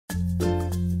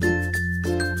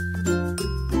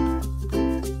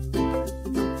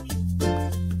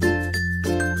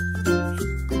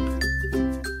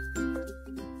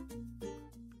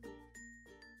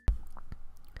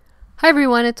Hi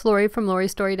everyone, it's Lori from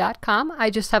loristory.com.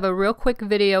 I just have a real quick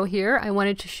video here. I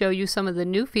wanted to show you some of the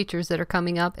new features that are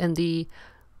coming up in the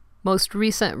most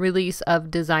recent release of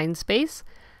Design Space.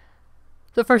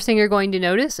 The first thing you're going to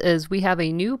notice is we have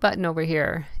a new button over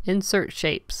here, Insert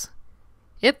Shapes.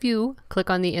 If you click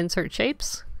on the Insert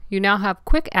Shapes, you now have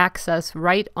quick access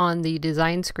right on the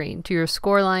design screen to your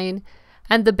score line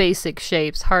and the basic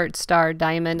shapes: heart, star,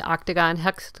 diamond, octagon,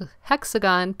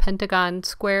 hexagon, pentagon,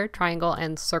 square, triangle,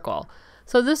 and circle.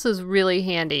 So this is really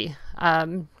handy.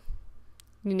 You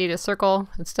need a circle,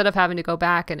 instead of having to go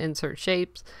back and insert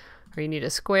shapes, or you need a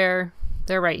square,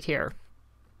 they're right here.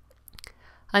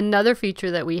 Another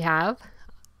feature that we have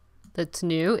that's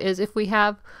new is if we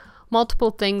have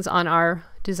multiple things on our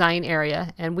design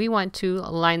area and we want to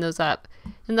line those up.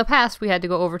 In the past, we had to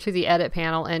go over to the edit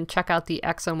panel and check out the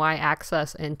X and Y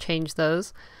axis and change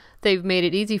those. They've made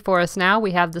it easy for us now.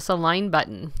 We have this align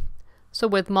button. So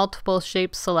with multiple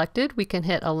shapes selected, we can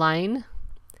hit align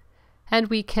and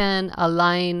we can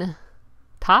align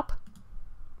top,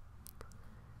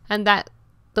 and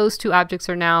those two objects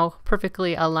are now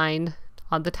perfectly aligned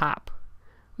on the top.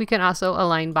 We can also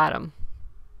align bottom.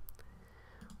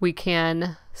 We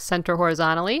can center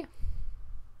horizontally,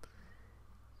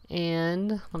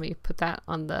 and let me put that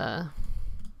on the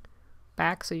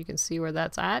back so you can see where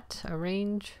that's at.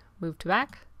 Arrange, move to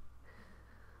back.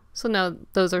 So now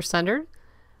those are centered.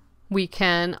 We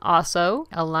can also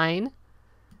align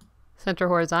center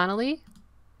horizontally,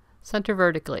 center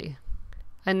vertically,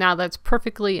 and now that's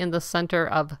perfectly in the center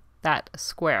of that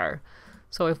square.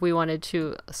 So if we wanted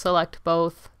to select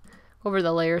both, over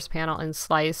the layers panel and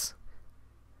slice,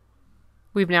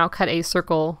 we've now cut a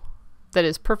circle that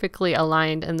is perfectly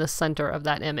aligned in the center of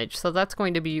that image. So that's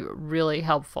going to be really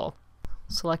helpful.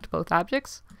 Select both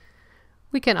objects.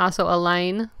 We can also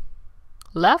align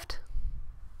left.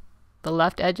 The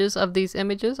left edges of these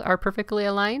images are perfectly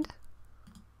aligned.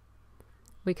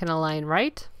 We can align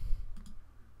right.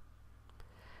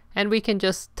 And we can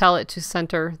just tell it to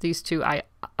center these two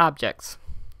objects.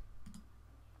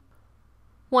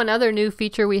 One other new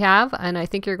feature we have, and I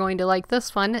think you're going to like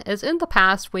this one, is in the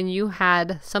past when you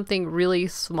had something really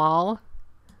small,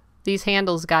 these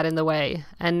handles got in the way.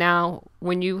 And now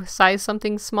when you size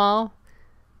something small,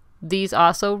 these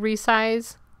also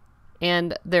resize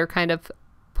and they're kind of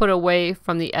put away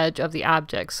from the edge of the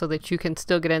object so that you can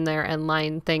still get in there and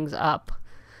line things up.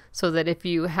 So that if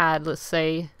you had, let's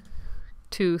say,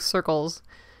 two circles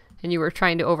and you were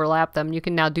trying to overlap them, you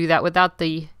can now do that without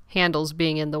the handles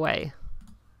being in the way.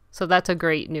 So that's a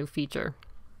great new feature.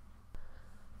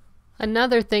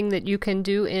 Another thing that you can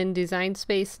do in Design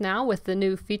Space now with the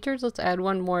new features, let's add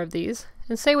one more of these.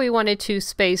 And say we wanted to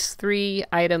space 3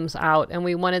 items out and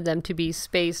we wanted them to be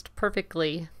spaced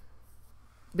perfectly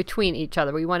between each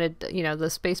other. We wanted, you know, the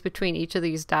space between each of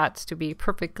these dots to be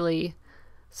perfectly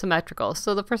symmetrical.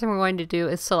 So the first thing we're going to do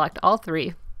is select all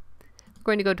 3. We're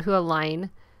going to go to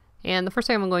align, and the first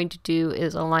thing I'm going to do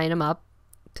is align them up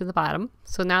to the bottom.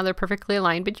 So now they're perfectly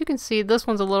aligned, but you can see this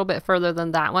one's a little bit further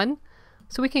than that one.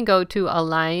 So we can go to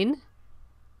align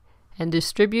and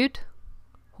distribute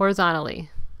horizontally.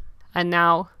 And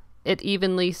now it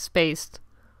evenly spaced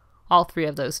all 3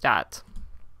 of those dots.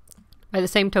 By the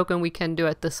same token, we can do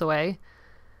it this way.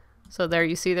 So there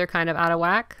you see they're kind of out of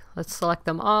whack. Let's select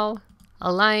them all,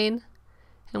 align,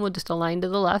 and we'll just align to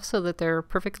the left so that they're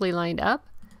perfectly lined up.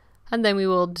 And then we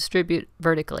will distribute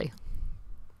vertically.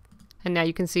 And now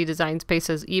you can see Design Space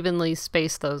has evenly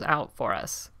spaced those out for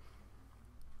us.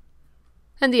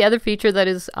 And the other feature that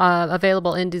is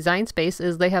available in Design Space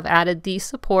is they have added the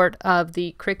support of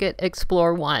the Cricut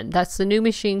Explore 1. That's the new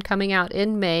machine coming out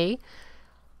in May.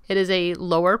 It is a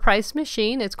lower price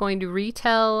machine. It's going to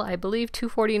retail, I believe,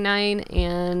 $249,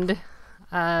 and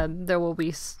there will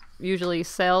be usually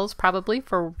sales probably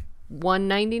for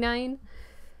 $199.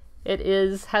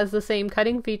 It has the same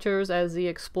cutting features as the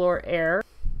Explore Air.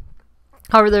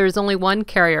 However, there is only one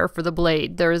carrier for the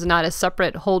blade. There is not a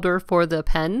separate holder for the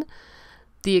pen.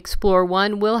 The Explore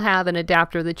 1 will have an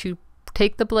adapter that you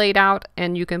take the blade out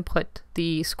and you can put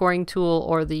the scoring tool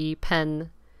or the pen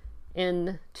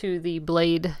into the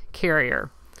blade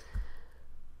carrier.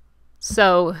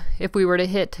 So if we were to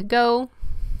hit go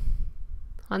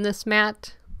on this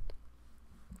mat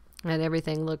and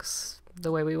everything looks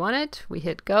the way we want it, we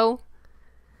hit go.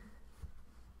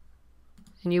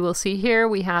 And you will see here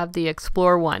we have the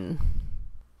Explore 1.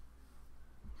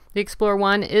 The Explore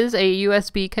 1 is a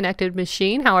USB connected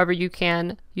machine. However, you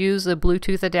can use a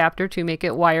Bluetooth adapter to make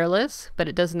it wireless, but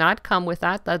it does not come with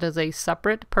that. That is a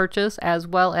separate purchase, as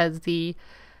well as the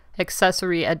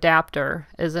accessory adapter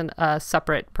is a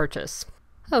separate purchase.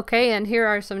 Okay, and here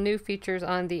are some new features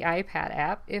on the iPad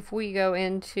app. If we go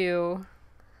into,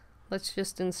 let's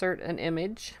just insert an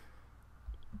image.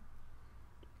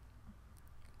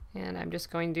 And I'm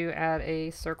just going to add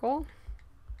a circle.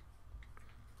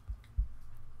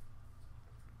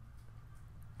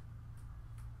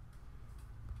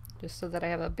 Just so that I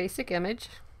have a basic image.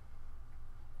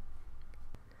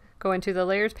 Go into the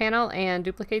layers panel and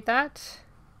duplicate that.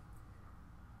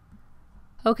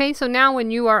 Okay, so now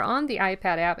when you are on the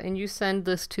iPad app and you send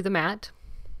this to the mat,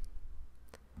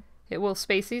 it will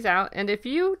space these out. And if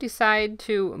you decide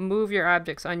to move your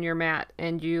objects on your mat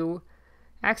and you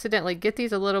accidentally get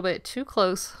these a little bit too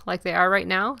close like they are right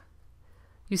now,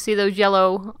 you see those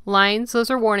yellow lines?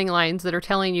 Those are warning lines that are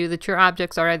telling you that your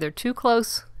objects are either too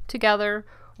close together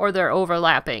or they're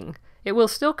overlapping. It will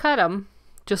still cut them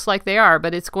just like they are,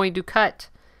 but it's going to cut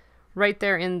right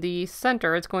there in the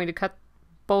center. It's going to cut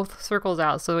both circles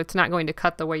out, so it's not going to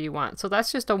cut the way you want. So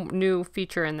that's just a new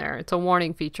feature in there. It's a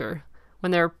warning feature.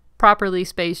 When they're properly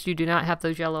spaced, you do not have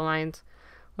those yellow lines.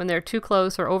 When they're too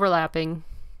close or overlapping,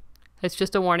 it's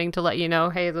just a warning to let you know,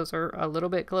 hey, those are a little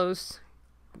bit close.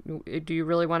 Do you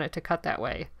really want it to cut that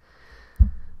way?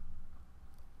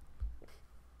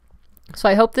 So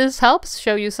I hope this helps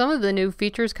show you some of the new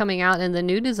features coming out in the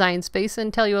new Design Space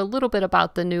and tell you a little bit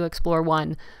about the new Explore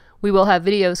 1. We will have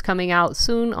videos coming out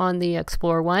soon on the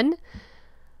Explore 1.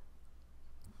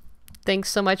 Thanks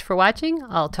so much for watching.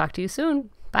 I'll talk to you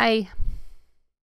soon. Bye.